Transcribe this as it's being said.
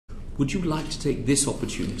would you like to take this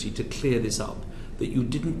opportunity to clear this up, that you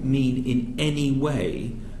didn't mean in any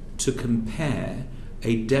way to compare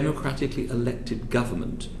a democratically elected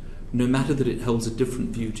government, no matter that it holds a different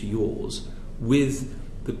view to yours, with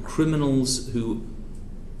the criminals who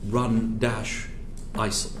run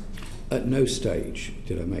ISIL? At no stage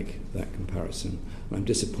did I make that comparison. I'm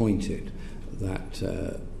disappointed that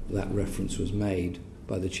that reference was made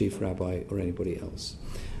by the Chief Rabbi or anybody else.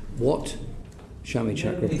 What Shami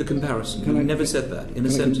Chakrabarti... The comparison. You never said that in a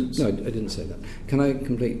sentence. No, I didn't say that. Can I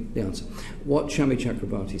complete the answer? What Shami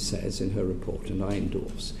Chakrabarti says in her report, and I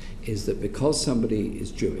endorse, is that because somebody is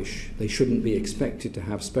Jewish, they shouldn't be expected to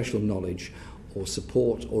have special knowledge or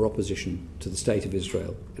support or opposition to the State of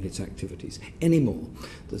Israel and its activities, any more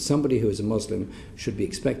that somebody who is a Muslim should be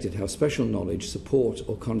expected to have special knowledge, support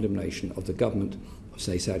or condemnation of the government of,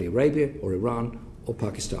 say, Saudi Arabia or Iran or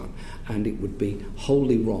Pakistan. And it would be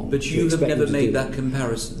wholly wrong. But you have never made that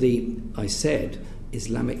comparison. I said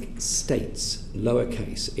Islamic states,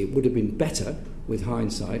 lowercase. It would have been better with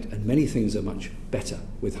hindsight, and many things are much better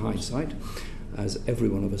with hindsight, as every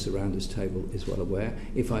one of us around this table is well aware,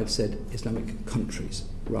 if I'd said Islamic countries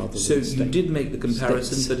rather than states. So you did make the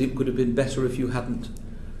comparison that it could have been better if you hadn't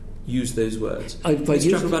used those words.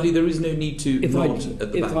 Mr. Chakrabarti, there is no need to nod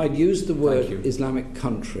at the back. If I'd used the word Islamic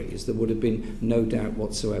countries, there would have been no doubt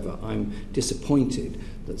whatsoever. I'm disappointed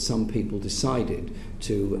that some people decided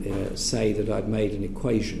to say that I'd made an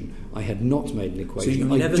equation. I had not made an equation. So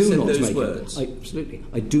you never said those words? Absolutely.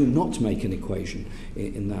 I do not make an equation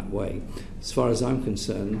in that way. As far as I'm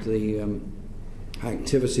concerned, the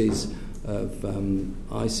activities of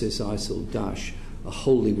ISIS, ISIL, Daesh are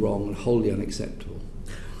wholly wrong and wholly unacceptable.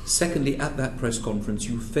 Secondly, at that press conference,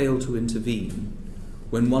 you failed to intervene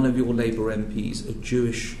when one of your Labour MPs, a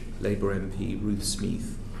Jewish Labour MP, Ruth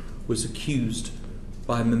Smeeth, was accused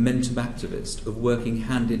by a Momentum activist of working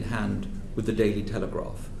hand in hand with the Daily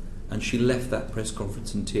Telegraph, and she left that press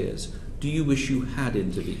conference in tears. Do you wish you had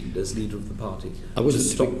intervened as leader of the party to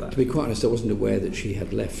stop that? To be quite honest, I wasn't aware that she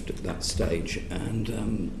had left at that stage, and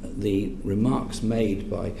the remarks made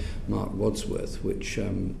by Mark Wadsworth, which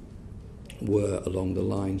were along the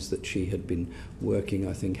lines that she had been working,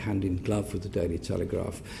 I think, hand in glove with the Daily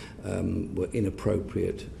Telegraph, were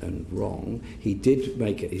inappropriate and wrong. He did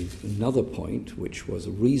make another point, which was a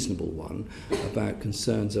reasonable one, about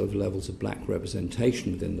concerns over levels of black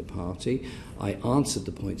representation within the party. I answered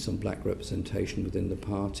the points on black representation within the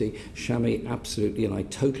party. Shami absolutely, and I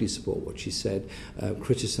totally support what she said,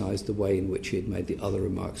 criticised the way in which he had made the other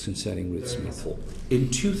remarks concerning Ruth Smith. In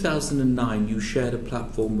 2009, you shared a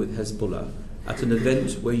platform with Hezbollah at an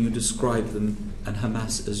event where you described them and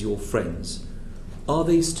Hamas as your friends. Are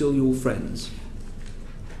they still your friends?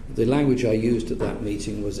 The language I used at that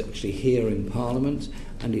meeting was actually here in Parliament,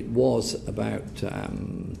 and it was about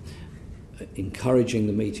encouraging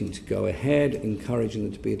the meeting to go ahead, encouraging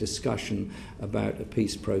there to be a discussion about a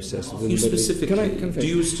peace process. You specifically, do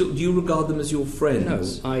you regard them as your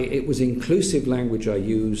friends? No, it was inclusive language I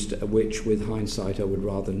used, which with hindsight I would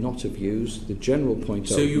rather not have used. The general point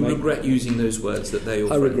So you regret using those words, that they're your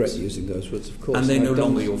friends? I regret using those words, of course. And they're no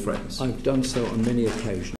longer your friends? I've done so on many occasions.